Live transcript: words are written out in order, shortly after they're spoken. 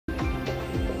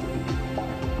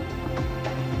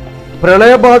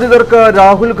പ്രളയബാധിതർക്ക്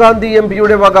രാഹുൽ ഗാന്ധി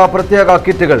എംപിയുടെ വക പ്രത്യേക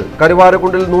കിറ്റുകൾ.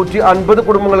 കരുവാരക്കുണ്ടിൽ 150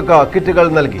 കുടുംബങ്ങൾക്ക് കിറ്റുകൾ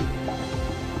നൽകി.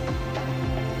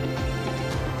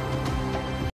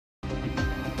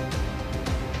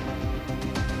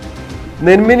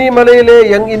 നെന്മിനി മലയിലെ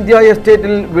യങ് ഇന്ത്യ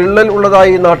എസ്റ്റേറ്റിൽ വിള്ളൽ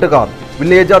ഉള്ളതായി നാട്ടുകാർ.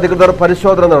 വില്ലേജ് അധികൃതർ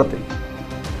പരിശോധന നടത്തി.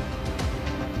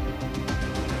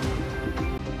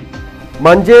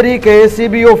 മഞ്ചേരി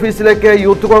KSCB ഓഫീസിലേക്ക്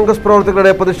യൂത്ത് കോൺഗ്രസ്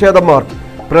പ്രവർത്തകരുടെ പ്രതിഷേധ മാർച്ച്.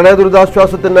 പ്രളയ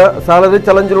ദുരിതാശ്വാസത്തിന് സാലറി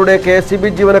ചലഞ്ചിലൂടെ KSCB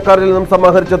ജീവനക്കാരിൽ നിന്നും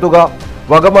സമാഹരിച്ച തുക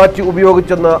വകമാറ്റി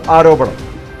ഉപയോഗിച്ചെന്ന് ആരോപണം.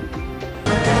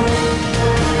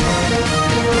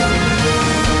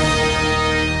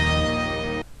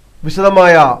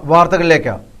 വിശദമായ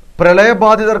വാർത്തകളിലേക്ക്.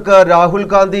 പ്രളയബാധിതർക്ക് രാഹുൽ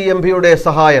ഗാന്ധി എംപിയുടെ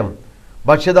സഹായം.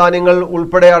 ഭക്ഷ്യധാന്യങ്ങൾ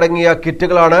ഉൾപ്പെടെ അടങ്ങിയ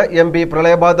കിറ്റുകളാണ് MP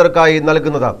പ്രളയബാധിതർക്കായി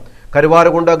നൽകുന്നത്.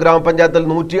 കരുവാരക്കുണ്ട് ഗ്രാമപഞ്ചായത്തിൽ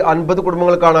 150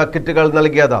 കുടുംബങ്ങൾക്കാണ് കിറ്റുകൾ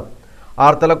നൽകിയത്.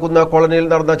 ആർത്തലക്കുന്ന് കോളനിയിൽ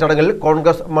നടന്ന ചടങ്ങിൽ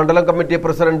കോൺഗ്രസ് മണ്ഡലം committee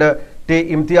president T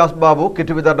Imtiaz Babu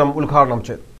kit വിതരണം ഉദ്ഘാടനം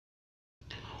ചെയ്തു.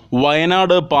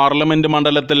 വയനാട് പാർലമെന്റ്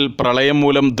മണ്ഡലത്തിൽ പ്രളയം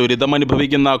മൂലം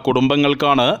ദുരിതമനുഭവിക്കുന്ന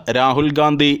കുടുംബങ്ങൾക്കാണ് രാഹുൽ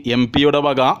ഗാന്ധി MPയുടെ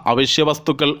വക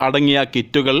അവശ്യവസ്തുക്കൾ അടങ്ങിയ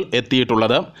കിറ്റുകൾ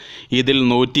എത്തിയിട്ടുള്ളത്. ഇതിൽ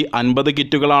 150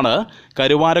 കിറ്റുകളാണ്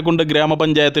കരുവാരക്കുണ്ട്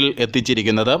ഗ്രാമപഞ്ചായത്തിൽ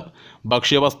എത്തിച്ചിരിക്കുന്നത്.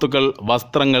 ഭക്ഷ്യവസ്തുക്കൾ,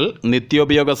 വസ്ത്രങ്ങൾ,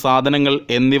 നിത്യോപയോഗ സാധനങ്ങൾ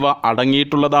എന്നിവ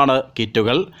അടങ്ങിയിട്ടുള്ളതാണ്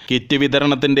കിറ്റുകൾ. കിറ്റ്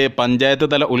വിതരണത്തിന്റെ പഞ്ചായത്ത്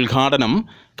തല ഉദ്ഘാടനം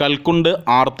കൽക്കുണ്ട്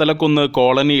ആർത്തലക്കുന്ന്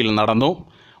കോളനിയിൽ നടന്നു.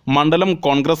 മണ്ഡലം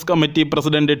Congress committee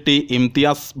president T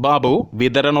Imtiaz Babu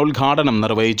വിതരണോദ്ഘാടനം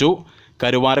നിർവഹിച്ചു.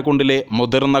 കരുവാരക്കുണ്ടിലെ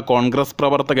മുതിർന്ന കോൺഗ്രസ്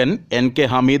പ്രവർത്തകൻ NK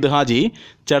ഹമീദ് ഹാജി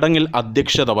ചടങ്ങിൽ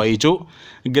അധ്യക്ഷത വഹിച്ചു.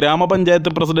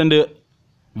 ഗ്രാമപഞ്ചായത്ത് പ്രസിഡന്റ്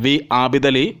V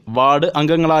ആബിദലി, വാർഡ്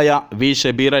അംഗങ്ങളായ V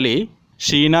Shabeer Ali,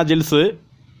 Sheena Jils,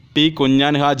 P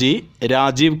Kunhan Haji,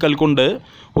 Rajeev Kalkundu,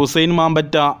 Hussain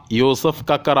Mampatta, Yusuf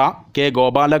Kakkara, K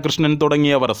Gopalakrishnan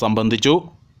തുടങ്ങിയവർ സംബന്ധിച്ചു.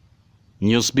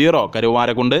 News bureau,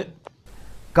 Karuvarakundu.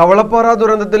 കവളപ്പാറ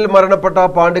ദുരന്തത്തിൽ മരണപ്പെട്ട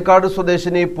പാണ്ടിക്കാട്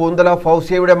സ്വദേശിനി പൂന്തല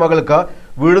ഫൗസിയയുടെ മകൾക്ക്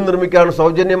വീട് നിർമ്മിക്കാൻ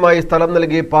സൗജന്യമായി സ്ഥലം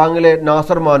നൽകി പാങ്ങിലെ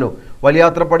നാസർ മാനു.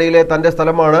 വലിയാത്രപ്പടിയിലെ തന്റെ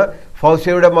സ്ഥലമാണ്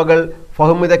ഫൗസിയയുടെ മകൾ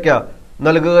ഫഹ്മിദയ്ക്ക്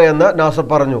നൽകുകയെന്ന് നാസർ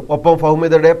പറഞ്ഞു. ഒപ്പം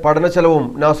ഫഹ്മിദയുടെ പഠന ചെലവും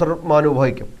നാസർ മാനു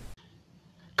വഹിക്കും.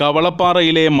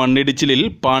 കവളപ്പാറയിലെ മണ്ണിടിച്ചിലിൽ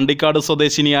പാണ്ടിക്കാട്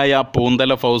സ്വദേശിനിയായ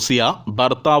പൂന്തല ഫൗസിയ,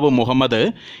 ഭർത്താവ് മുഹമ്മദ്,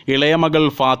 ഇളയമകൾ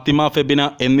ഫാത്തിമ ഫെബിന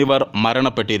എന്നിവർ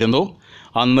മരണപ്പെട്ടിരുന്നു.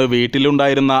 അന്ന്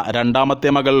വീട്ടിലുണ്ടായിരുന്ന രണ്ടാമത്തെ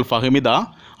മകൾ ഫഹ്മിദ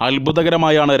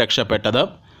അത്ഭുതകരമായാണ് രക്ഷപ്പെട്ടത്.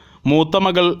 മൂത്ത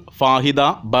മകൾ ഫാഹിദ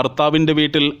ഭർത്താവിൻ്റെ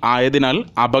വീട്ടിൽ ആയതിനാൽ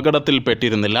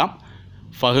അപകടത്തിൽപ്പെട്ടിരുന്നില്ല.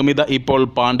 ഫഹ്മിദ ഇപ്പോൾ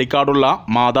പാണ്ടിക്കാടുള്ള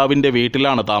മാതാവിൻ്റെ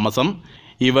വീട്ടിലാണ് താമസം.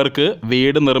 ഇവർക്ക്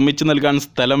വീട് നിർമ്മിച്ചു നൽകാൻ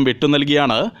സ്ഥലം വിട്ടു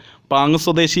നൽകിയാണ് പാങ്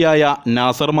സ്വദേശിയായ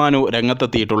നാസർ മാനു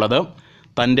രംഗത്തെത്തിയിട്ടുള്ളത്.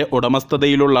 തൻ്റെ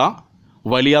ഉടമസ്ഥതയിലുള്ള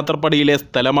വലിയാത്രപ്പടിയിലെ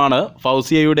സ്ഥലമാണ്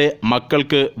ഫൗസിയയുടെ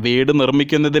മക്കൾക്ക് വീട്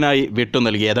നിർമ്മിക്കുന്നതിനായി വിട്ടു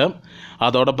നൽകിയത്.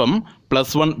 അതോടൊപ്പം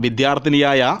 +1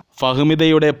 വിദ്യാർത്ഥിനിയായ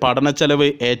ഫഹ്മിദയുടെ പഠനച്ചെലവ്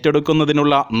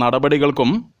ഏറ്റെടുക്കുന്നതിനുള്ള നടപടികൾക്കും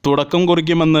തുടക്കം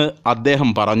കുറിക്കുമെന്ന് അദ്ദേഹം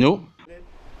പറഞ്ഞു.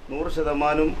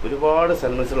 100% ഒരുപാട്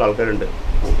സെൽമൻസുള്ള ആൾക്കാരുണ്ട്.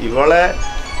 ഇവളെ,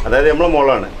 അതായത് നമ്മളെ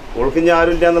മോളാണ്, ഓൾക്ക് ഇനി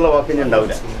ആരുമില്ല എന്നുള്ള വാക്ക് ഇനി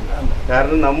ഉണ്ടാവില്ല.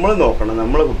 കാരണം നമ്മൾ നോക്കണം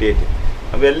നമ്മളെ കുട്ടിയായിട്ട്.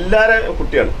 അപ്പോൾ എല്ലാവരും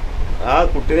കുട്ടിയാണ്. ആ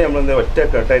കുട്ടീനെ നമ്മൾ ഒറ്റ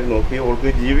കെട്ടായിട്ട് നോക്കി ഓൾക്ക്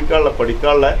ജീവിക്കാനുള്ള,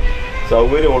 പഠിക്കാനുള്ള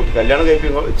സൗകര്യം, ഓൾക്ക് കല്യാണം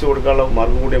കഴിച്ച് കൊടുക്കാനുള്ള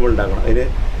മാർഗം കൂടി നമ്മൾ ഉണ്ടാക്കണം. അതിന്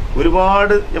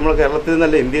ഒരുപാട് നമ്മളെ കേരളത്തിൽ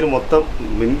നിന്നല്ല, ഇന്ത്യയിൽ മൊത്തം,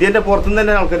 ഇന്ത്യൻ്റെ പുറത്തുനിന്ന്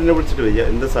തന്നെ ആൾക്കാരെ വിളിച്ചിട്ട് വയ്യ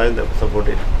എന്ത് സഹായം സപ്പോർട്ട്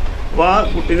ചെയ്യും. അപ്പോൾ ആ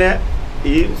കുട്ടീനെ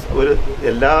ഈ ഒരു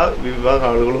എല്ലാ വിഭാഗം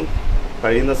ആളുകളും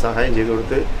കഴിയുന്ന സഹായം ചെയ്തു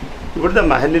കൊടുത്ത് ഇവിടുത്തെ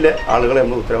മഹലിലെ ആളുകളെ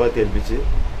നമ്മൾ ഉത്തരവാദിത്തം ഏൽപ്പിച്ച്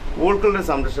ഓൾക്കുള്ള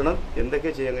സംരക്ഷണം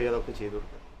എന്തൊക്കെ ചെയ്യാൻ കഴിയും അതൊക്കെ ചെയ്തു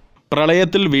കൊടുക്കുക.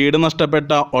 പ്രളയത്തിൽ വീട്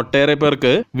നഷ്ടപ്പെട്ട ഒട്ടേറെ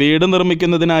പേർക്ക് വീട്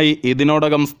നിർമ്മിക്കുന്നതിനായി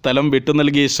ഇതിനോടകം സ്ഥലം വിട്ടു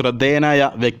നൽകി ശ്രദ്ധേയനായ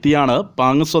വ്യക്തിയാണ്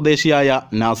പാങ് സ്വദേശിയായ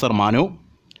നാസർ മാനു.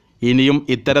 ഇനിയും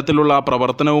ഇത്തരത്തിലുള്ള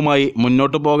പ്രവർത്തനവുമായി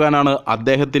മുന്നോട്ടു പോകാനാണ്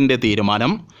അദ്ദേഹത്തിൻ്റെ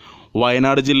തീരുമാനം.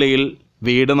 വയനാട് ജില്ലയിൽ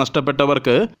വീട്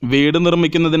നഷ്ടപ്പെട്ടവർക്ക് വീട്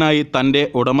നിർമ്മിക്കുന്നതിനായി തൻ്റെ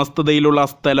ഉടമസ്ഥതയിലുള്ള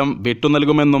സ്ഥലം വിട്ടു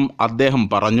നൽകുമെന്നും അദ്ദേഹം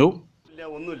പറഞ്ഞു.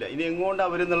 ഒന്നുമില്ല, ഇനി എങ്ങോട്ട്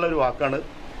അവരെന്നുള്ളൊരു വാക്കാണ്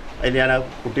അതിന് ഞാൻ ആ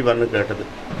കുട്ടി പറഞ്ഞ് കേട്ടത്.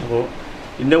 അപ്പോൾ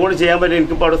ഇന്നെ കൊണ്ട് ചെയ്യാൻ പറ്റില്ല,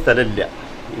 എനിക്കിപ്പോൾ അവിടെ സ്ഥലമില്ല.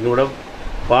 ഇതിവിടെ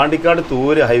പാണ്ടിക്കാട്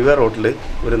തൂര് ഹൈവേ റോഡിൽ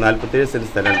ഒരു 47 സെൻറ്റ്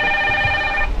സ്ഥലമുണ്ട്.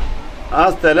 ആ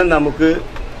സ്ഥലം നമുക്ക്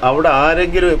അവിടെ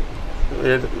ആരെങ്കിലും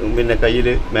പിന്നെ കയ്യിൽ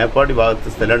മേപ്പാടി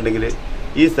ഭാഗത്ത് സ്ഥലം ഉണ്ടെങ്കിൽ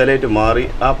ഈ സ്ഥലമായിട്ട് മാറി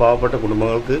ആ പാവപ്പെട്ട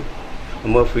കുടുംബങ്ങൾക്ക്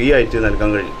നമ്മൾ ഫ്രീ ആയിട്ട് നൽകാൻ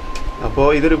കഴിയും. അപ്പോൾ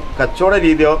ഇതൊരു കച്ചവട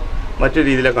രീതിയോ മറ്റൊരു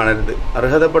രീതിയിലോ കാണരുത്.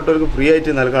 അർഹതപ്പെട്ടവർക്ക് ഫ്രീ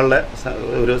ആയിട്ട് നൽകാനുള്ള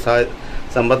ഒരു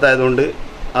സമ്പത്തായതുകൊണ്ട്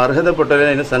അർഹതപ്പെട്ടവരെ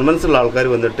അതിന് സന്മനസ്സുള്ള ആൾക്കാർ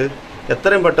വന്നിട്ട്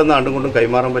എത്രയും പെട്ടെന്ന് ആണ്ടും കൊണ്ടും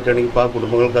കൈമാറാൻ പറ്റുകയാണെങ്കിൽ ഇപ്പോൾ ആ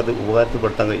കുടുംബങ്ങൾക്ക് അത്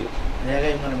ഉപകാരപ്പെടുത്താൻ കഴിയും.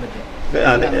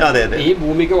 അതെ അതെ അതെ. ഈ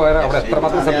ഭൂമിക്ക് അവിടെ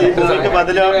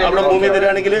ഭൂമി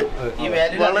തരികയാണെങ്കിൽ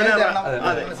വളരെ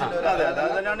അതെ,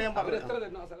 അതന്നെയാണ് ഞാൻ പറഞ്ഞത്.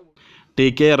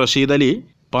 TK റഷീദ് അലി,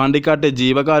 പാണ്ടിക്കാട്ടെ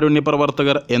ജീവകാരുണ്യ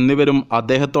പ്രവർത്തകർ എന്നിവരും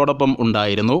അദ്ദേഹത്തോടൊപ്പം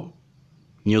ഉണ്ടായിരുന്നു.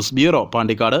 News bureau,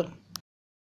 Pandikkad.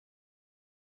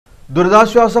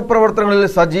 ദുരിതാശ്വാസ പ്രവർത്തനങ്ങളിൽ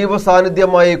സജീവ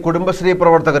സാന്നിധ്യമായി കുടുംബശ്രീ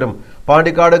പ്രവർത്തകരും.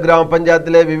 പാണ്ടിക്കാട്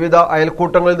ഗ്രാമപഞ്ചായത്തിലെ വിവിധ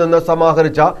അയൽക്കൂട്ടങ്ങളിൽ നിന്ന്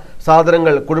സമാഹരിച്ച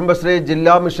സാധനങ്ങൾ കുടുംബശ്രീ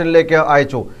ജില്ലാ മിഷനിലേക്ക്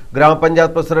അയച്ചു.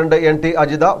 ഗ്രാമപഞ്ചായത്ത് പ്രസിഡന്റ് NT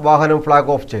അജിത വാഹനം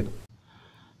ഫ്ളാഗ് ഓഫ് ചെയ്തു.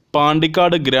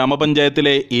 പാണ്ടിക്കാട്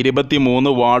ഗ്രാമപഞ്ചായത്തിലെ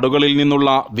 23 വാർഡുകളിൽ നിന്നുള്ള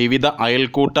വിവിധ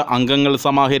അയൽക്കൂട്ട അംഗങ്ങൾ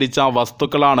സമാഹരിച്ച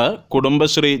വസ്തുക്കളാണ്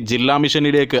കുടുംബശ്രീ ജില്ലാ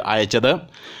മിഷനിലേക്ക് അയച്ചത്.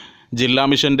 ജില്ലാ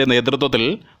മിഷന്റെ നേതൃത്വത്തിൽ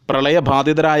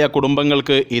പ്രളയബാധിതരായ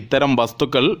കുടുംബങ്ങൾക്ക് ഇത്തരം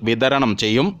വസ്തുക്കൾ വിതരണം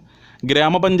ചെയ്യും.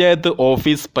 ഗ്രാമപഞ്ചായത്ത്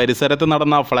ഓഫീസ് പരിസരത്ത്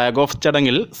നടന്ന ഫ്ളാഗ് ഓഫ്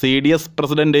ചടങ്ങിൽ CDS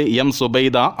പ്രസിഡന്റ് M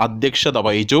സുബൈദ അധ്യക്ഷത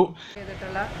വഹിച്ചു.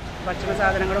 ഭക്ഷണ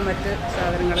സാധനങ്ങളും മറ്റ്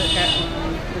സാധനങ്ങളും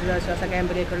ദുരിതാശ്വാസ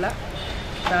ക്യാമ്പിലേക്കുള്ള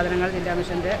സാധനങ്ങൾ ജില്ലാ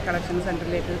മിഷന്റെ കളക്ഷൻ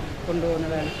സെന്ററിലേക്ക്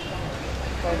കൊണ്ടുപോകുന്നതാണ്.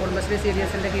 അപ്പോൾ കുടുംബശ്രീ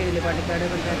CDSന്റെ കീഴിൽ പാണ്ടിക്കാട്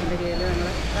പഞ്ചായത്തിന്റെ കീഴിൽ ഞങ്ങൾ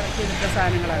കളക്ട് ചെയ്തിട്ടുള്ള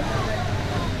സാധനങ്ങളാണ്.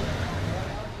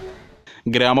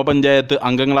 ഗ്രാമപഞ്ചായത്ത്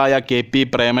അംഗങ്ങളായ KP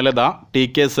Premalatha,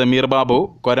 TK Sameer Babu,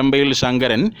 Korambayil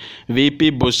Sankaran, VP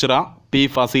Bushra, P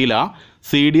Faseela,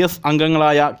 CDS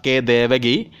അംഗങ്ങളായ K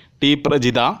Devaki, T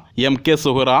Prajitha, MK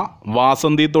Suhara,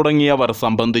 Vasanthi തുടങ്ങിയവർ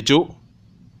സംബന്ധിച്ചു.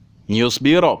 News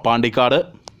bureau, Pandikkad.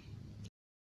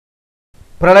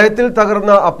 പ്രളയത്തിൽ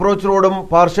തകർന്ന അപ്രോച്ച് റോഡും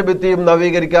പാർശ്വഭിത്തിയും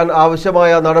നവീകരിക്കാൻ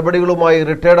ആവശ്യമായ നടപടികളുമായി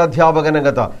റിട്ടയർഡ് അധ്യാപക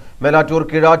രംഗത്ത്. മേലാറ്റൂർ,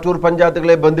 കീഴാറ്റൂർ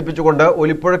പഞ്ചായത്തുകളെ ബന്ധിപ്പിച്ചുകൊണ്ട്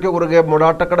ഒലിപ്പുഴയ്ക്ക് കുറുകെ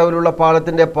മൊടാട്ടക്കടവിലുള്ള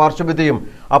പാലത്തിന്റെ പാർശ്വഭിത്തിയും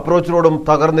അപ്രോച്ച് റോഡും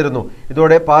തകർന്നിരുന്നു.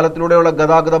 ഇതോടെ പാലത്തിലൂടെയുള്ള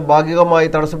ഗതാഗതം ഭാഗികമായി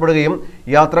തടസ്സപ്പെടുകയും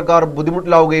യാത്രക്കാർ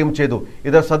ബുദ്ധിമുട്ടിലാവുകയും ചെയ്തു.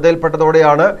 ഇത്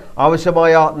ശ്രദ്ധയിൽപ്പെട്ടതോടെയാണ്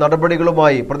ആവശ്യമായ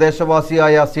നടപടികളുമായി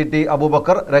പ്രദേശവാസിയായ CT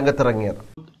അബൂബക്കർ രംഗത്തിറങ്ങിയത്.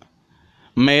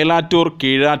 മേലാറ്റൂർ,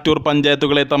 കീഴാറ്റൂർ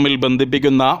പഞ്ചായത്തുകളെ തമ്മിൽ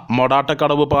ബന്ധിപ്പിക്കുന്ന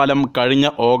മൊടാട്ടക്കടവ് പാലം കഴിഞ്ഞ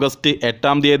ഓഗസ്റ്റ്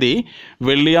 8-ാം തീയതി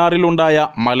വെള്ളിയാറിലുണ്ടായ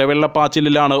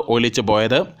മലവെള്ളപ്പാച്ചിലിലാണ് ഒലിച്ചു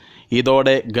പോയത്.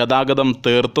 ഇതോടെ ഗതാഗതം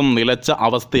തീർത്തും നിലച്ച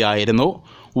അവസ്ഥയായിരുന്നു.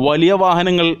 വലിയ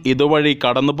വാഹനങ്ങൾ ഇതുവഴി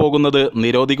കടന്നു പോകുന്നത്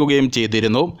നിരോധിക്കുകയും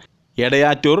ചെയ്തിരുന്നു.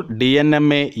 Edayattoor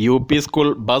DNMA UP school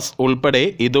bus ഉൾപ്പെടെ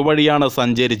ഇതുവഴിയാണ്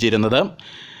സഞ്ചരിച്ചിരുന്നത്.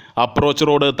 അപ്രോച്ച്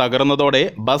റോഡ് തകർന്നതോടെ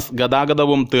ബസ്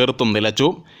ഗതാഗതവും തീർത്തും നിലച്ചു.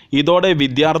 ഇതോടെ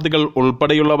വിദ്യാർത്ഥികൾ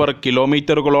ഉൾപ്പെടെയുള്ളവർ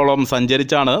കിലോമീറ്ററുകളോളം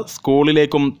സഞ്ചരിച്ചാണ്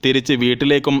സ്കൂളിലേക്കും തിരിച്ച്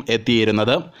വീട്ടിലേക്കും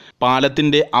എത്തിയിരുന്നത്.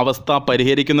 പാലത്തിന്റെ അവസ്ഥ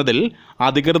പരിഹരിക്കുന്നതിൽ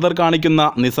അധികൃതർ കാണിക്കുന്ന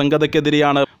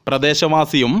നിസ്സംഗതയ്ക്കെതിരെയാണ്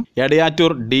പ്രദേശവാസിയും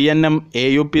Edayattoor DNM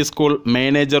AUP school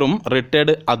മാനേജറും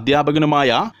retired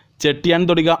അധ്യാപകനുമായ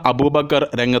ചെട്ടിയാൻതൊടിക Abubakar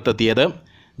രംഗത്തെത്തിയത്.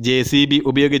 JCB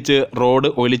ഉപയോഗിച്ച് റോഡ്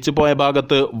ഒലിച്ചുപോയ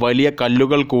ഭാഗത്ത് വലിയ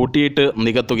കല്ലുകൾ കൂട്ടിയിട്ട്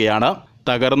നികത്തുകയാണ്.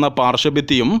 തകർന്ന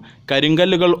പാർശ്വഭിത്തിയും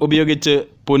കരിങ്കല്ലുകൾ ഉപയോഗിച്ച്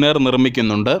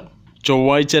പുനർനിർമ്മിക്കുന്നുണ്ട്.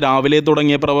 ചൊവ്വാഴ്ച രാവിലെ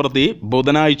തുടങ്ങിയ പ്രവൃത്തി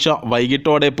ബുധനാഴ്ച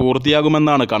വൈകിട്ടോടെ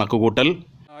പൂർത്തിയാകുമെന്നാണ് കണക്കുകൂട്ടൽ.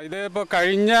 ഇതിപ്പോൾ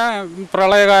കഴിഞ്ഞ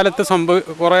പ്രളയകാലത്ത്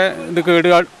കുറേ ഇത്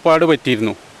കേടുപാട്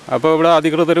പറ്റിയിരുന്നു. അപ്പോൾ ഇവിടെ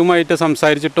അധികൃതരുമായിട്ട്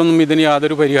സംസാരിച്ചിട്ടൊന്നും ഇതിന്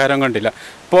യാതൊരു പരിഹാരം കണ്ടില്ല.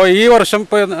 ഇപ്പോൾ ഈ വർഷം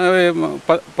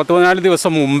 14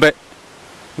 ദിവസം മുമ്പേ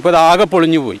ഇപ്പോൾ ഇതാകെ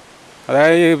പൊളിഞ്ഞു പോയി.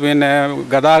 അതായത്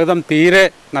ഗതാഗതം തീരെ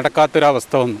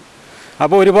നടക്കാത്തൊരവസ്ഥ വന്നു.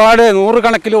 അപ്പോൾ ഒരുപാട്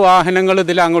നൂറുകണക്കിന് വാഹനങ്ങൾ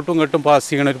ഇതിൽ അങ്ങോട്ടും ഇങ്ങോട്ടും പാസ്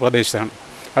ചെയ്യുന്ന ഒരു പ്രദേശമാണ്.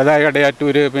 അതായത്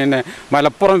എടയാറ്റൂർ,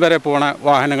 മലപ്പുറം വരെ പോണ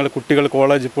വാഹനങ്ങൾ, കുട്ടികൾ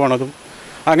കോളേജിൽ പോണതും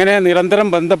അങ്ങനെ നിരന്തരം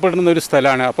ബന്ധപ്പെടുന്ന ഒരു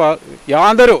സ്ഥലമാണ്. അപ്പോൾ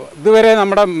യാതൊരു ഇതുവരെ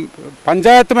നമ്മുടെ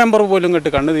പഞ്ചായത്ത് മെമ്പർ പോലും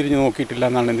ഇങ്ങോട്ട് കണ്ണു തിരിഞ്ഞ് നോക്കിയിട്ടില്ല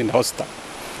എന്നാണ് ഇതിൻ്റെ അവസ്ഥ.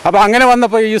 അപ്പോൾ അങ്ങനെ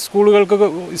വന്നപ്പോൾ ഈ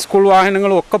സ്കൂൾ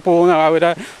വാഹനങ്ങളും ഒക്കെ പോകുന്ന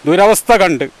അവരെ ദുരവസ്ഥ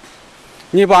കണ്ട്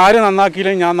ഇനിയിപ്പോൾ ആര്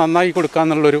നന്നാക്കിയില്ലെങ്കിൽ ഞാൻ നന്നാക്കി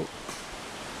കൊടുക്കാമെന്നുള്ളൊരു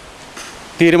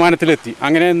തീരുമാനത്തിലെത്തി.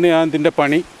 അങ്ങനെ ഇന്ന് ഞാൻ ഇതിൻ്റെ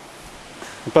പണി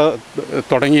ഇപ്പോൾ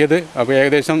തുടങ്ങിയത്. അപ്പോൾ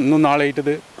ഏകദേശം ഇന്നും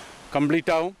നാളെയായിട്ടത്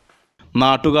കംപ്ലീറ്റ് ആവും.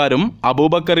 നാട്ടുകാരും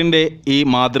അബൂബക്കറിൻ്റെ ഈ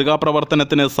മാതൃകാ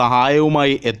പ്രവർത്തനത്തിന്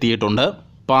സഹായവുമായി എത്തിയിട്ടുണ്ട്.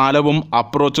 പാലവും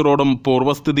അപ്രോച്ച് റോഡും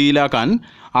പൂർവ്വസ്ഥിതിയിലാക്കാൻ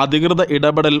അധികൃത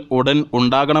ഇടപെടൽ ഉടൻ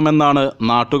ഉണ്ടാകണമെന്നാണ്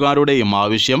നാട്ടുകാരുടെയും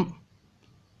ആവശ്യം.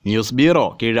 News bureau,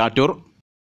 Keezhattoor.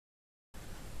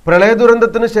 പ്രളയ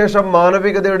ദുരന്തത്തിന് ശേഷം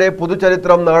മാനവികതയുടെ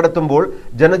പുതുചരിത്രം നടത്തുമ്പോൾ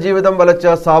ജനജീവിതം വലച്ച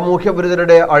സാമൂഹ്യ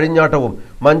വിരുദ്ധരുടെ അഴിഞ്ഞാട്ടവും.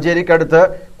 മഞ്ചേരിക്കടുത്ത്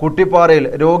കുട്ടിപ്പാറയിൽ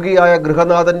രോഗിയായ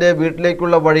ഗൃഹനാഥന്റെ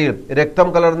വീട്ടിലേക്കുള്ള വഴിയിൽ രക്തം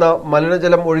കലർന്ന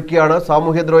മലിനജലം ഒഴുക്കിയാണ്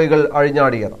സാമൂഹ്യദ്രോഹികൾ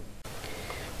അഴിഞ്ഞാടിയത്.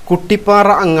 കുട്ടിപ്പാറ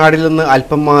അങ്ങാടിയിൽ നിന്ന്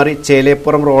അല്പം മാറി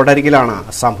ചേലേപ്പുറം റോഡരികിലാണ്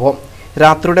സംഭവം.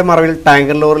 രാത്രിയുടെ മറവിൽ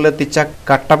ടാങ്കർ ലോറിലെത്തിച്ച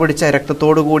കട്ട പിടിച്ച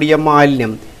രക്തത്തോടുകൂടിയ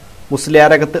മാലിന്യം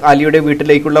മുസ്ലിയാരകത്ത് അലിയുടെ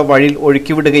വീട്ടിലേക്കുള്ള വഴിയിൽ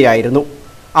ഒഴുക്കിവിടുകയായിരുന്നു.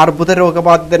 അർബുദ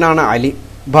രോഗബാധിതനാണ് അലി.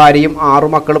 ഭാര്യയും 6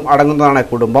 മക്കളും അടങ്ങുന്നതാണ്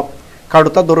കുടുംബം.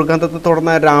 കടുത്ത ദുർഗന്ധത്തെ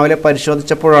തുടർന്ന് രാവിലെ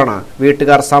പരിശോധിച്ചപ്പോഴാണ്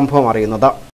വീട്ടുകാർ സംഭവം അറിയുന്നത്.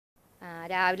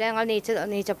 രാവിലെ ഞങ്ങൾ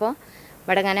നീച്ചപ്പോൾ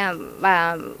ഇവിടെ ഇങ്ങനെ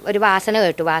ഒരു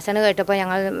വാസന കേട്ടപ്പോൾ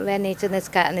ഞങ്ങൾ നീച്ച്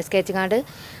നിസ്കരിച്ചുകൊണ്ട്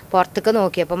പുറത്തേക്ക്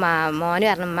നോക്കിയപ്പോൾ മോന്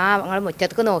പറഞ്ഞു, ഞങ്ങൾ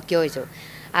മുറ്റത്തേക്ക് നോക്കി ചോദിച്ചു.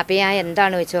 അപ്പോൾ ഞാൻ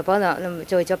എന്താണ്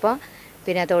ചോദിച്ചപ്പോൾ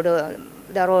പിന്നെ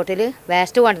റോട്ടിൽ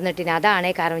വേസ്റ്റ് കൊണ്ടുവന്നിട്ടിന് അതാണ്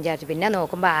കാരണം വിചാരിച്ചു. പിന്നെ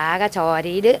നോക്കുമ്പോൾ ആകെ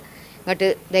ചോരയിൽ ഇങ്ങോട്ട്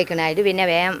ഇതേക്കണം. അതിൽ പിന്നെ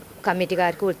വേഗം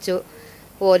കമ്മിറ്റിക്കാർക്ക് വിളിച്ചു,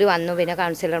 ഓല് വന്നു, പിന്നെ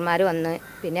കൗൺസിലർമാർ വന്ന്,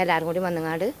 പിന്നെ എല്ലാവരും കൂടി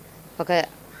വന്നുങ്ങാണ്ട് ഒക്കെ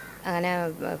അങ്ങനെ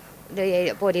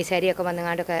പോലീസുകാരിയൊക്കെ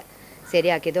വന്നുങ്ങാണ്ടൊക്കെ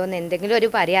ശരിയാക്കി. ഇതൊന്നും എന്തെങ്കിലും ഒരു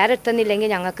പരിഹാരം എത്തുന്നില്ലെങ്കിൽ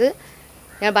ഞങ്ങൾക്ക്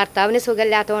ഭർത്താവിന്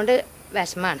സുഖമില്ലാത്തതുകൊണ്ട്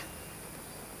വിഷമമാണ്.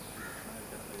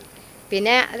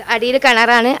 പിന്നെ അടിയിൽ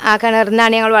കിണറാണ്, ആ കിണറിൽ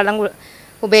നിന്നാണ് ഞങ്ങൾ വെള്ളം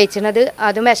ഉപയോഗിക്കുന്നത്.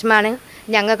 അതും വിഷമമാണ്.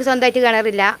 ഞങ്ങൾക്ക് സ്വന്തമായിട്ട്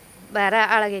കിണറില്ല, വേറെ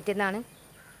ആളെ കയറ്റുന്നതാണ്.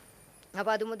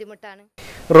 അപ്പോൾ അതും ബുദ്ധിമുട്ടാണ്.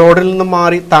 റോഡിൽ നിന്നും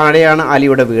മാറി താഴെയാണ്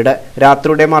അലിയുടെ വീട്.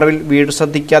 രാത്രിയുടെ മറവിൽ വീട്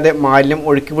ശ്രദ്ധിക്കാതെ മാലിന്യം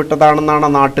ഒഴുക്കിവിട്ടതാണെന്നാണ്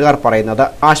നാട്ടുകാർ പറയുന്നത്.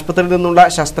 ആശുപത്രിയിൽ നിന്നുള്ള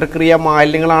ശസ്ത്രക്രിയ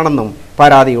മാലിന്യങ്ങളാണെന്നും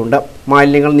പരാതിയുണ്ട്.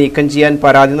 മാലിന്യങ്ങൾ നീക്കം ചെയ്യാൻ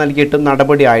പരാതി നൽകിയിട്ടും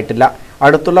നടപടിയായിട്ടില്ല.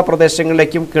 അടുത്തുള്ള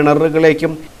പ്രദേശങ്ങളിലേക്കും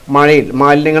കിണറുകളിലേക്കും മഴയിൽ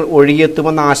മാലിന്യങ്ങൾ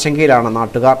ഒഴുകിയെത്തുമെന്ന ആശങ്കയിലാണ്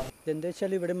നാട്ടുകാർ. എന്താ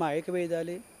വെച്ചാൽ ഇവിടെ മഴയൊക്കെ പെയ്താൽ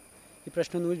ഈ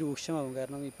പ്രശ്നമൊന്നും രൂക്ഷമാകും.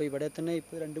 കാരണം ഇപ്പോൾ ഇവിടെ തന്നെ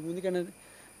ഇപ്പോൾ 2-3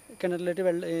 കിണറിലോട്ട്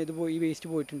ഈ വേസ്റ്റ്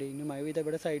പോയിട്ടുണ്ട്. ഇനി മഴ പെയ്താൽ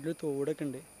ഇവിടെ സൈഡിൽ തോടൊക്കെ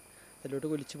ഉണ്ട്, അതിലോട്ട്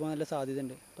ഒലിച്ചു പോകാൻ നല്ല സാധ്യത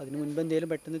ഉണ്ട്. അപ്പോൾ അതിന് മുൻപ് എന്തെങ്കിലും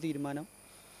പെട്ടെന്ന് തീരുമാനം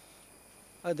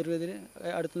അതിർവെതിരെ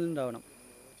അടുത്തുനിന്നുണ്ടാവണം.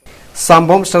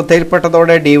 സംഭവം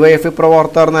ശ്രദ്ധയിൽപ്പെട്ടതോടെ ഡിവൈഎഫ്ഐ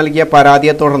പ്രവർത്തകർ നൽകിയ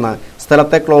പരാതിയെ തുടർന്ന്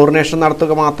സ്ഥലത്തെ ക്ലോറിനേഷൻ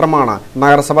നടത്തുക മാത്രമാണ്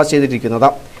നഗരസഭ ചെയ്തിരിക്കുന്നത്.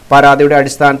 പരാതിയുടെ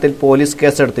അടിസ്ഥാനത്തിൽ പോലീസ്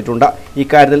കേസെടുത്തിട്ടുണ്ട്.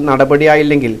 ഇക്കാര്യത്തിൽ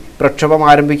നടപടിയായില്ലെങ്കിൽ പ്രക്ഷോഭം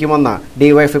ആരംഭിക്കുമെന്ന്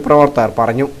ഡിവൈഎഫ്ഐ പ്രവർത്തകർ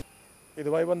പറഞ്ഞു.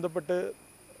 ഇതുമായി ബന്ധപ്പെട്ട്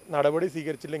നടപടി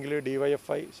സ്വീകരിച്ചില്ലെങ്കിൽ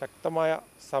ഡിവൈഎഫ്ഐ ശക്തമായ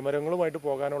സമരങ്ങളുമായിട്ട്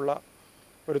പോകാനുള്ള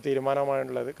ഒരു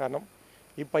തീരുമാനമാണുള്ളത്. കാരണം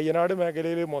ഈ പയ്യനാട്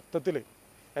മേഖലയിൽ മൊത്തത്തിൽ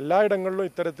എല്ലായിടങ്ങളിലും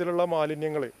ഇത്തരത്തിലുള്ള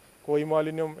മാലിന്യങ്ങൾ, കോഴി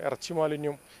മാലിന്യം, ഇറച്ചി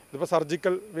മാലിന്യം, ഇതിപ്പോൾ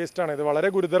സർജിക്കൽ വേസ്റ്റാണ്, ഇത് വളരെ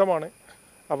ഗുരുതരമാണ്.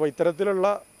 അപ്പോൾ ഇത്തരത്തിലുള്ള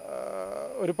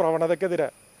ഒരു പ്രവണതയ്ക്കെതിരെ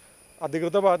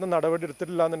അധികൃത ഭാഗത്ത് നടപടി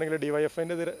എടുത്തിട്ടില്ല എന്നുണ്ടെങ്കിൽ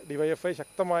ഡിവൈഎഫ്ഐ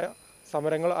ശക്തമായ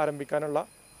സമരങ്ങൾ ആരംഭിക്കാനുള്ള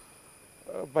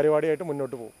പരിപാടിയായിട്ട്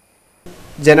മുന്നോട്ട് പോകും.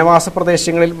 ജനവാസ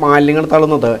പ്രദേശങ്ങളിൽ മാലിന്യങ്ങൾ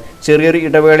തള്ളുന്നത് ചെറിയൊരു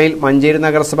ഇടവേളയിൽ മഞ്ചേരി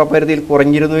നഗരസഭ പരിധിയിൽ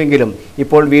കുറഞ്ഞിരുന്നുവെങ്കിലും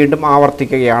ഇപ്പോൾ വീണ്ടും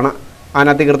ആവർത്തിക്കുകയാണ്.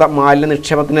 അനധികൃത മാലിന്യ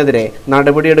നിക്ഷേപത്തിനെതിരെ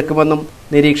നടപടിയെടുക്കുമെന്നും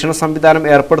നിരീക്ഷണ സംവിധാനം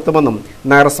ഏർപ്പെടുത്തുമെന്നും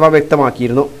നഗരസഭ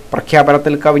വ്യക്തമാക്കിയിരുന്നു.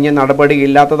 പ്രഖ്യാപനത്തിൽ കവിഞ്ഞ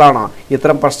നടപടിയില്ലാത്തതാണ്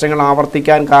ഇത്തരം പ്രശ്നങ്ങൾ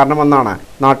ആവർത്തിക്കാൻ കാരണമെന്നാണ്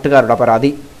നാട്ടുകാരുടെ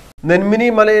പരാതി. നെന്മിനി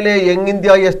മലയിലെ യങ്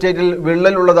ഇന്ത്യ എസ്റ്റേറ്റിൽ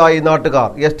വിള്ളലുള്ളതായി നാട്ടുകാർ.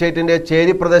 എസ്റ്റേറ്റിന്റെ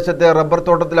ചേരി പ്രദേശത്തെ റബ്ബർ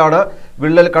തോട്ടത്തിലാണ്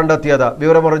വിള്ളൽ കണ്ടെത്തിയത്.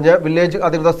 വിവരമറിഞ്ഞ് വില്ലേജ്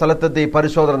അധികൃതർ സ്ഥലത്തെത്തി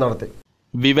പരിശോധന നടത്തി.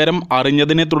 വിവരം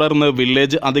അറിഞ്ഞതിനെ തുടർന്ന്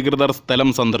വില്ലേജ് അധികൃതർ സ്ഥലം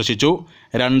സന്ദർശിച്ചു.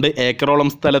 2 ഏക്കറോളം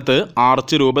സ്ഥലത്ത്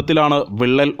ആർച്ച് രൂപത്തിലാണ്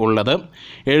വിള്ളൽ ഉള്ളത്.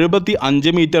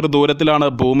 75 മീറ്റർ ദൂരത്തിലാണ്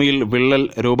ഭൂമിയിൽ വിള്ളൽ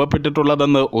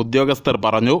രൂപപ്പെട്ടിട്ടുള്ളതെന്ന് ഉദ്യോഗസ്ഥർ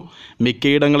പറഞ്ഞു.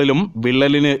 മിക്കയിടങ്ങളിലും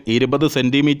വിള്ളലിന് 20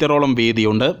 സെന്റിമീറ്ററോളം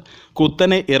വീതിയുണ്ട്.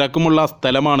 കുത്തനെ ഇറക്കമുള്ള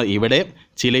സ്ഥലമാണ് ഇവിടെ.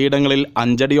 ചിലയിടങ്ങളിൽ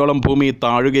 5 അടിയോളം ഭൂമി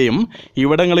താഴുകയും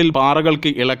ഇവിടങ്ങളിൽ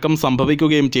പാറകൾക്ക് ഇളക്കം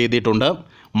സംഭവിക്കുകയും ചെയ്തിട്ടുണ്ട്.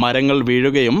 മരങ്ങൾ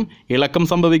വീഴുകയും ഇളക്കം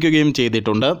സംഭവിക്കുകയും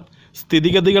ചെയ്തിട്ടുണ്ട്.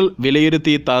 സ്ഥിതിഗതികൾ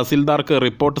വിലയിരുത്തി തഹസിൽദാർക്ക്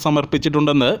റിപ്പോർട്ട്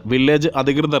സമർപ്പിച്ചിട്ടുണ്ടെന്ന് വില്ലേജ്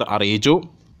അധികൃതർ അറിയിച്ചു.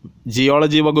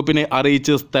 ജിയോളജി വകുപ്പിനെ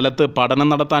അറിയിച്ച് സ്ഥലത്ത് പഠനം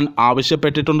നടത്താൻ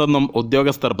ആവശ്യപ്പെട്ടിട്ടുണ്ടെന്നും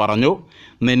ഉദ്യോഗസ്ഥർ പറഞ്ഞു.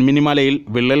 നെന്മിനി മലയിൽ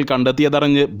വിള്ളൽ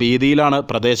കണ്ടെത്തിയതറിഞ്ഞ് ഭീതിയിലാണ്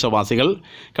പ്രദേശവാസികൾ.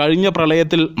 കഴിഞ്ഞ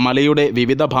പ്രളയത്തിൽ മലയുടെ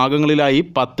വിവിധ ഭാഗങ്ങളിലായി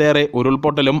 10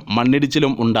 ഉരുൾപൊട്ടലും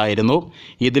മണ്ണിടിച്ചിലും ഉണ്ടായിരുന്നു.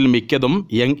 ഇതിൽ മിക്കതും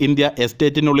യങ് ഇന്ത്യ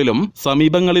എസ്റ്റേറ്റിനുള്ളിലും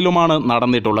സമീപങ്ങളിലുമാണ്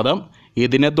നടന്നിട്ടുള്ളത്.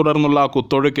 ഇതിനെ തുടർന്നുള്ള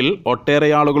കുത്തൊഴുക്കിൽ ഒട്ടേറെ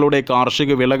ആളുകളുടെ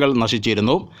കാർഷിക വിളകൾ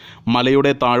നശിച്ചിരുന്നു.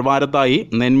 മലയുടെ താഴ്വാരത്തായി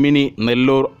നെന്മിനി,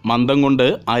 നെല്ലൂർ, മന്തംകുണ്ട്,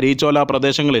 അരീച്ചോല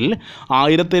പ്രദേശങ്ങളിൽ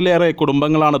 1000-ലേറെ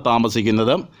കുടുംബങ്ങളാണ്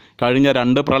താമസിക്കുന്നത്. കഴിഞ്ഞ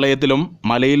 2 പ്രളയത്തിലും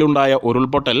മലയിലുണ്ടായ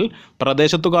ഉരുൾപൊട്ടൽ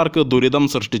പ്രദേശത്തുകാർക്ക് ദുരിതം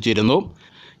സൃഷ്ടിച്ചിരുന്നു.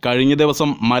 കഴിഞ്ഞ ദിവസം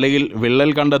മലയിൽ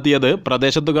വിള്ളൽ കണ്ടെത്തിയത്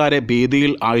പ്രദേശത്തുകാരെ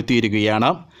ഭീതിയിൽ ആഴ്ത്തിയിരിക്കുകയാണ്.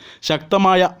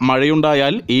 ശക്തമായ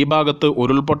മഴയുണ്ടായാൽ ഈ ഭാഗത്ത്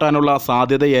ഉരുൾപൊട്ടാനുള്ള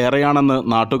സാധ്യതയേറെയാണെന്ന്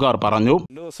നാട്ടുകാർ പറഞ്ഞു.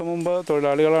 2 ദിവസം മുമ്പ്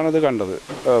തൊഴിലാളികളാണിത് കണ്ടത്.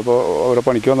 അപ്പോൾ അവിടെ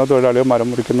പണിക്ക് വന്ന തൊഴിലാളികൾ, മരം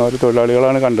മുറിക്കുന്നവർ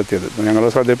തൊഴിലാളികളാണ് കണ്ടെത്തിയത്. ഞങ്ങൾ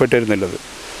ശ്രദ്ധയിൽപ്പെട്ടിരുന്നില്ലത്.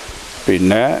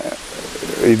 പിന്നെ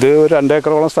ഇത് ഒരു 2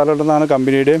 ഏക്കറോളം സ്ഥലമുണ്ടെന്നാണ്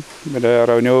കമ്പനിയുടെയും പിന്നെ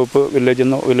റവന്യൂ വകുപ്പ്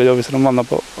വില്ലേജ് ഓഫീസറും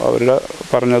വന്നപ്പോൾ അവർ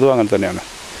പറഞ്ഞതും അങ്ങനെ തന്നെയാണ്.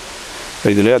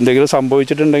 ഇതിൽ എന്തെങ്കിലും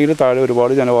സംഭവിച്ചിട്ടുണ്ടെങ്കിൽ താഴെ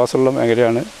ഒരുപാട് ജനവാസമുള്ള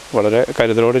മേഖലയാണ്. വളരെ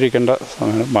കരുതലോടെ ഇരിക്കേണ്ട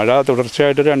സമയമാണ്. മഴ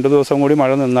തുടർച്ചയായിട്ട് 2 ദിവസം കൂടി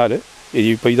മഴ നിന്നാൽ,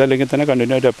 ഇപ്പോൾ ഇതല്ലെങ്കിൽ തന്നെ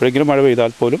കണ്ടിന്യൂ ആയിട്ട് എപ്പോഴെങ്കിലും മഴ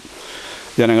പെയ്താൽ പോലും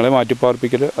ജനങ്ങളെ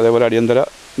മാറ്റിപ്പാർപ്പിക്കൽ, അതേപോലെ അടിയന്തര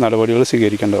നടപടികൾ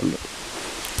സ്വീകരിക്കേണ്ടതുണ്ട്.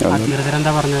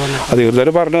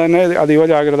 അധികൃതർ പറഞ്ഞു തന്നെ അതീവ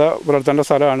ജാഗ്രത പുലർത്തേണ്ട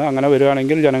സ്ഥലമാണ്. അങ്ങനെ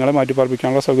വരികയാണെങ്കിൽ ജനങ്ങളെ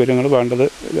മാറ്റിപ്പാർപ്പിക്കാനുള്ള സൗകര്യങ്ങൾ വേണ്ടത്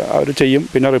അവർ ചെയ്യും.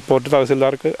 പിന്നെ റിപ്പോർട്ട്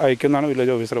തഹസിൽദാർക്ക് അയക്കുമെന്നാണ്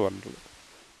വില്ലേജ് ഓഫീസർ പറഞ്ഞിട്ടുള്ളത്.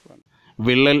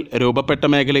 വിള്ളൽ രൂപപ്പെട്ട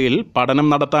മേഖലയിൽ പഠനം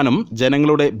നടത്താനും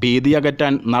ജനങ്ങളുടെ ഭീതി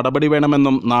അകറ്റാൻ നടപടി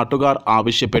വേണമെന്നും നാട്ടുകാർ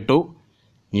ആവശ്യപ്പെട്ടു.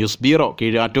 News bureau,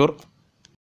 Keezhattoor.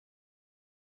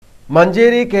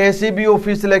 Manjeri KSEB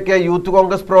ഓഫീസിലേക്ക് യൂത്ത്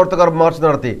കോൺഗ്രസ് പ്രവർത്തകർ മാർച്ച്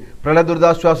നടത്തി. പ്രളയ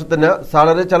ദുരിതാശ്വാസത്തിന്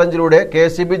സാലറി ചലഞ്ചിലൂടെ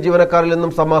KSEB ജീവനക്കാരിൽ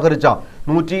നിന്നും സമാഹരിച്ച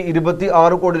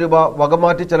 126 കോടി രൂപ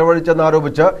വകമാറ്റി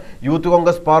ചെലവഴിച്ചെന്നാരോപിച്ച് യൂത്ത്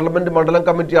കോൺഗ്രസ് പാർലമെന്റ് മണ്ഡലം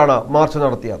കമ്മിറ്റിയാണ് മാർച്ച്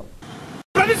നടത്തിയത്.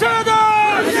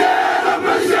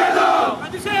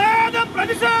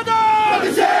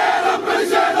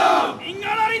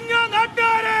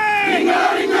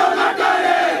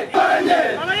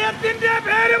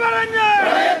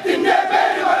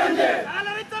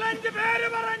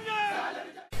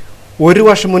 ഒരു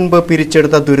വർഷം മുൻപ്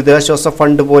പിരിച്ചെടുത്ത ദുരിതാശ്വാസ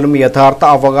ഫണ്ട് പോലും യഥാർത്ഥ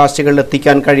അവകാശികളിൽ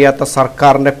എത്തിക്കാൻ കഴിയാത്ത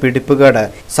സർക്കാരിന്റെ പിടിപ്പുകേട്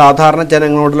സാധാരണ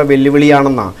ജനങ്ങളോടുള്ള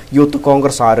വെല്ലുവിളിയാണെന്ന് യൂത്ത്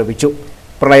കോൺഗ്രസ് ആരോപിച്ചു.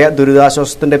 പ്രളയ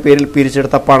ദുരിതാശ്വാസത്തിന്റെ പേരിൽ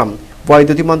പിരിച്ചെടുത്ത പണം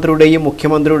വൈദ്യുതി മന്ത്രിയുടെയും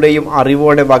മുഖ്യമന്ത്രിയുടെയും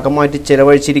അറിവോടെ വകമാറ്റി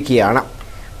ചെലവഴിച്ചിരിക്കുകയാണ്.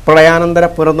 പ്രളയാനന്തര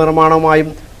പുനർനിർമ്മാണവുമായും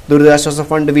ദുരിതാശ്വാസ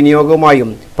ഫണ്ട് വിനിയോഗവുമായും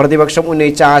പ്രതിപക്ഷം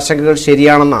ഉന്നയിച്ച ആശങ്കകൾ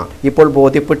ശരിയാണെന്ന് ഇപ്പോൾ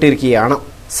ബോധ്യപ്പെട്ടിരിക്കുകയാണ്.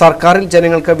 സർക്കാരിൽ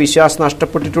ജനങ്ങൾക്ക് വിശ്വാസം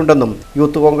നഷ്ടപ്പെട്ടിട്ടുണ്ടെന്നും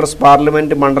യൂത്ത് കോൺഗ്രസ്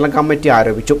പാർലമെന്റ് മണ്ഡലം കമ്മിറ്റി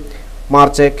ആരോപിച്ചു.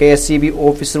 മാർച്ച് KSEB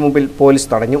ഓഫീസിന് മുമ്പിൽ പോലീസ്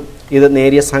തടഞ്ഞു. ഇത്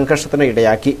നേരിയ സംഘർഷത്തിന്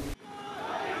ഇടയാക്കി.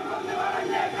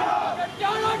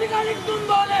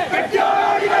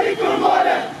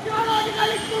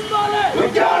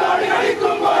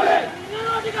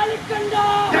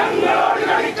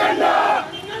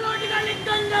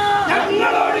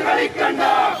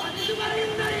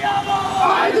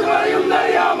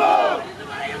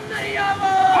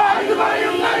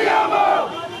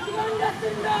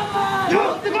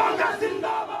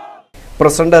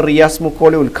 പ്രസിഡന്റ് റിയാസ്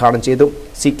മുക്കോളി ഉദ്ഘാടനം ചെയ്തു.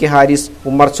 CK ഹാരിസ്,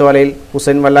 ഉമ്മർ ചോലയിൽ,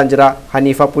 ഹുസൈൻ വല്ലാഞ്ചിറ,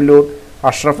 ഹനീഫ പുല്ലൂർ,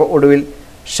 അഷ്റഫ് ഒടുവിൽ,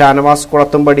 ഷാനവാസ്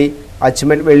കുളത്തുംപടി,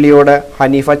 അജ്മൽ വെള്ളിയോട്,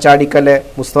 ഹനീഫ ചാടിക്കല്ല്,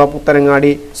 മുസ്തഫ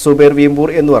പുത്തനങ്ങാടി, സുബൈർ വീമ്പൂർ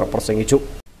എന്നിവർ പ്രസംഗിച്ചു.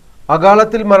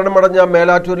 അകാലത്തിൽ മരണമടഞ്ഞ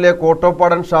മേലാറ്റൂരിലെ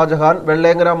കോട്ടോപ്പാടൻ ഷാജഹാൻ,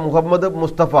 വെള്ളേങ്ങര മുഹമ്മദ്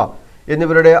മുസ്തഫ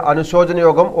എന്നിവരുടെ അനുശോചന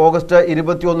യോഗം ഓഗസ്റ്റ്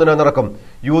 21 നടക്കും.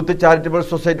 യൂത്ത് ചാരിറ്റബിൾ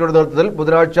സൊസൈറ്റിയുടെ നേതൃത്വത്തിൽ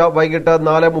ബുധനാഴ്ച വൈകിട്ട്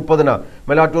 4:30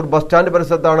 മേലാറ്റൂർ ബസ് സ്റ്റാൻഡ്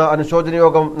പരിസരത്താണ് അനുശോചന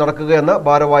യോഗം നടക്കുകയെന്ന്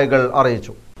ഭാരവാഹികൾ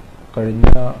അറിയിച്ചു. കഴിഞ്ഞ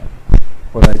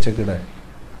ഒരാഴ്ചക്കിടെ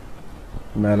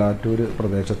മേലാറ്റൂർ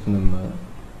പ്രദേശത്ത് നിന്ന്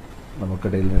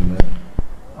നമുക്കിടയിൽ നിന്ന്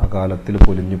അകാലത്തിൽ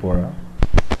പൊലിഞ്ഞു പോയ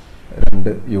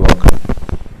 2 യുവാക്കൾ,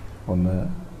 ഒന്ന്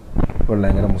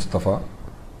വെള്ളേങ്ങര മുസ്തഫ,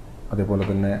 അതേപോലെ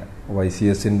തന്നെ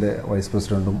YCSന്റെ വൈസ്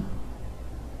പ്രസിഡന്റും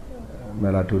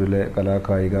മേലാറ്റൂരിലെ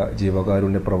കലാകായിക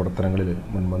ജീവകാരുണ്യ പ്രവർത്തനങ്ങളിൽ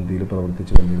മുൻപന്തിയിൽ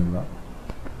പ്രവർത്തിച്ചു വന്നിരുന്ന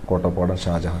കോട്ടപ്പാടൻ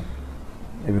ഷാജഹാൻ.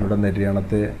 ഇവരുടെ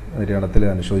നിര്യാണത്തിൽ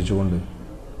അനുശോചിച്ചുകൊണ്ട്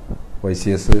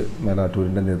YCS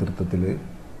മേലാറ്റൂരിൻ്റെ നേതൃത്വത്തിൽ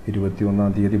 21-ാം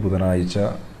തീയതി ബുധനാഴ്ച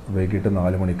വൈകിട്ട്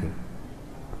 4 മണിക്ക്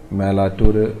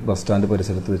മേലാറ്റൂർ ബസ് സ്റ്റാൻഡ്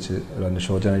പരിസരത്ത് വെച്ച് ഒരു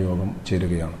അനുശോചന യോഗം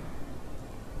ചേരുകയാണ്.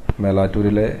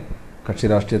 മേലാറ്റൂരിലെ കക്ഷി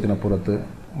രാഷ്ട്രീയത്തിനപ്പുറത്ത്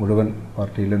മുഴുവൻ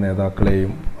പാർട്ടിയിലെ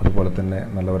നേതാക്കളെയും അതുപോലെ തന്നെ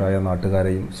നല്ലവരായ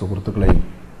നാട്ടുകാരെയും സുഹൃത്തുക്കളെയും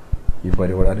ഈ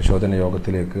പരിപാടി അനുശോചന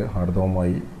യോഗത്തിലേക്ക്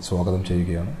ഹാർദവമായി സ്വാഗതം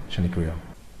ചെയ്യുകയാണ്, ക്ഷണിക്കുകയാണ്.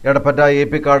 എടപ്പറ്റ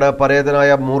ഏപ്പിക്കാട്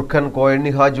പരേതനായ മൂർഖൻ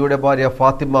കോയണ്ണി ഹാജിയുടെ ഭാര്യ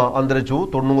ഫാത്തിമ അന്തരിച്ചു.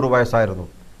 90 വയസ്സായിരുന്നു.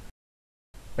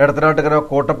 എടത്തനാട്ടുകര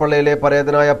കോട്ടപ്പള്ളിയിലെ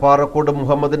പരേതനായ പാറക്കോട്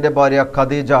മുഹമ്മദിന്റെ ഭാര്യ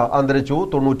ഖദീജ അന്തരിച്ചു.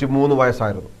 93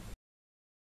 വയസ്സായിരുന്നു.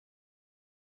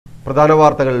 പ്രധാന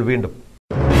വാർത്തകൾ വീണ്ടും.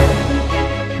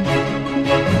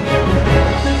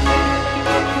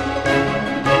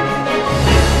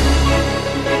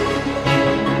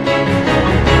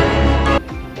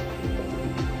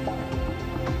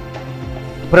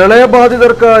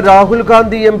 പ്രളയബാധിതർക്ക് രാഹുൽ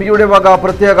ഗാന്ധി MPയുടെ വക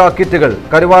പ്രത്യേക കിറ്റുകൾ.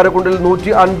 കരുവാരക്കുണ്ടിൽ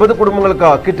 150 കുടുംബങ്ങൾക്ക്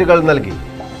കിറ്റുകൾ നൽകി.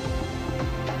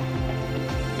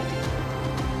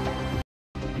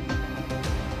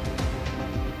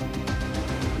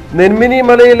 നെന്മിനി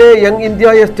മലയിലെ യങ്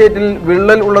ഇന്ത്യ എസ്റ്റേറ്റിൽ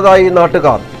വിള്ളൽ ഉള്ളതായി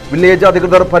നാട്ടുകാർ. വില്ലേജ്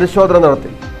അധികൃതർ പരിശോധന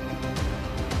നടത്തി.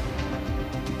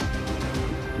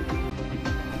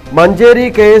 മഞ്ചേരി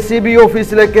KSEB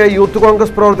ഓഫീസിലേക്ക് യൂത്ത്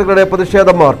കോൺഗ്രസ് പ്രവർത്തകരുടെ പ്രതിഷേധ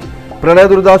മാർച്ച്. പ്രളയ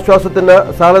ദുരിതാശ്വാസത്തിന്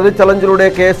സാലറി ചലഞ്ചിലൂടെ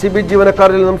KSEB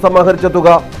ജീവനക്കാരിൽ നിന്നും സമാഹരിച്ച തുക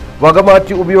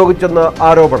വകമാറ്റി ഉപയോഗിച്ചെന്ന്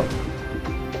ആരോപണം.